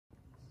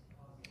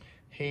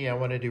Hey, I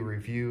want to do a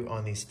review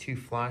on these two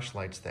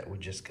flashlights that we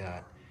just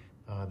got.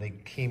 They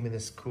came in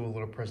this cool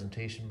little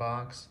presentation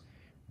box.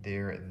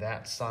 They're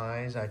that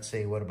size, I'd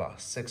say, what, about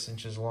 6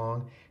 inches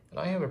long? And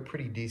I have a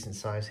pretty decent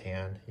size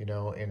hand, you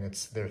know, and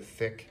they're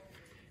thick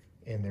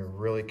and they're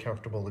really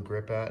comfortable to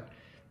grip at.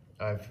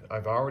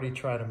 I've already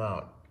tried them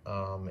out,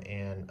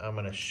 and I'm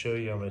going to show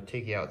you. I'm going to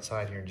take you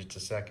outside here in just a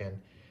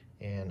second,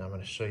 and I'm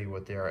going to show you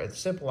what they are. It's a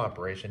simple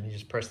operation. You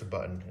just press the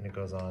button and it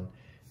goes on,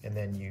 and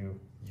then you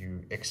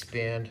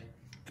expand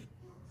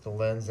the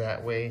lens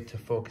that way to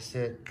focus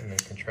it, and then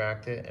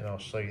contract it, and I'll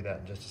show you that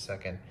in just a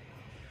second.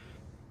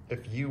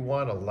 If you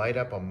want to light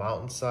up a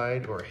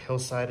mountainside or a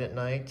hillside at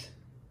night,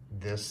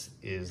 this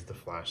is the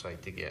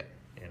flashlight to get,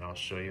 and I'll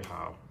show you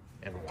how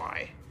and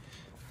why.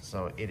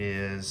 So it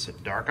is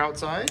dark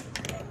outside.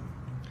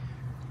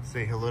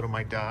 Say hello to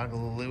my dog,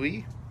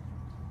 Louie.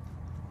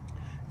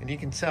 And you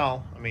can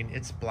tell, I mean,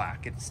 it's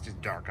black, it's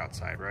just dark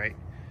outside, right?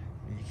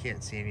 You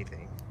can't see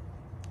anything.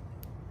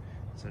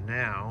 So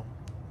now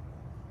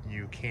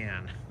you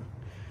can.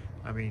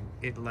 I mean,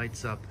 it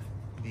lights up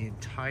the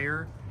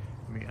entire,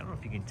 I mean, I don't know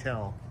if you can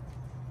tell,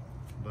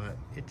 but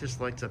it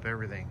just lights up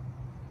everything.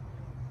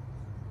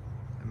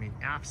 I mean,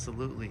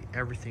 absolutely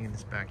everything in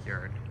this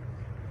backyard.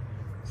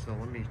 So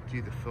let me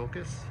do the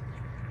focus.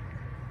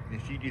 And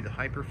if you do the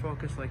hyper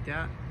focus like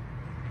that,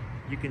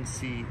 you can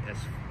see,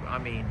 I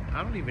mean,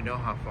 I don't even know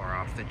how far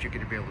off that you're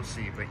gonna be able to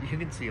see, but you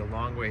can see a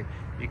long way.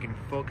 You can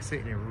focus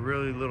it in a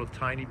really little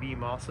tiny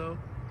beam also,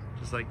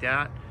 just like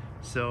that.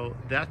 So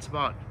that's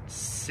about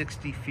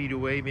 60 feet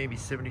away, maybe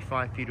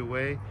 75 feet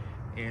away,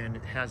 and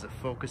it has a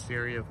focus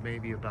area of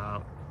maybe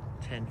about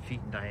 10 feet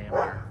in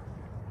diameter.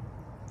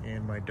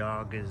 And my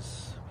dog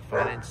is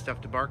finding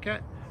stuff to bark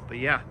at. But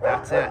yeah,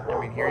 that's it.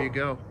 I mean, here you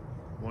go.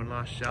 One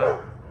last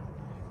shot.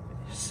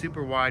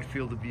 Super wide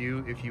field of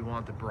view if you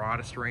want the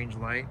broadest range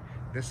light.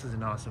 This is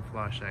an awesome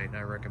flashlight and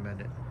I recommend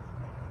it.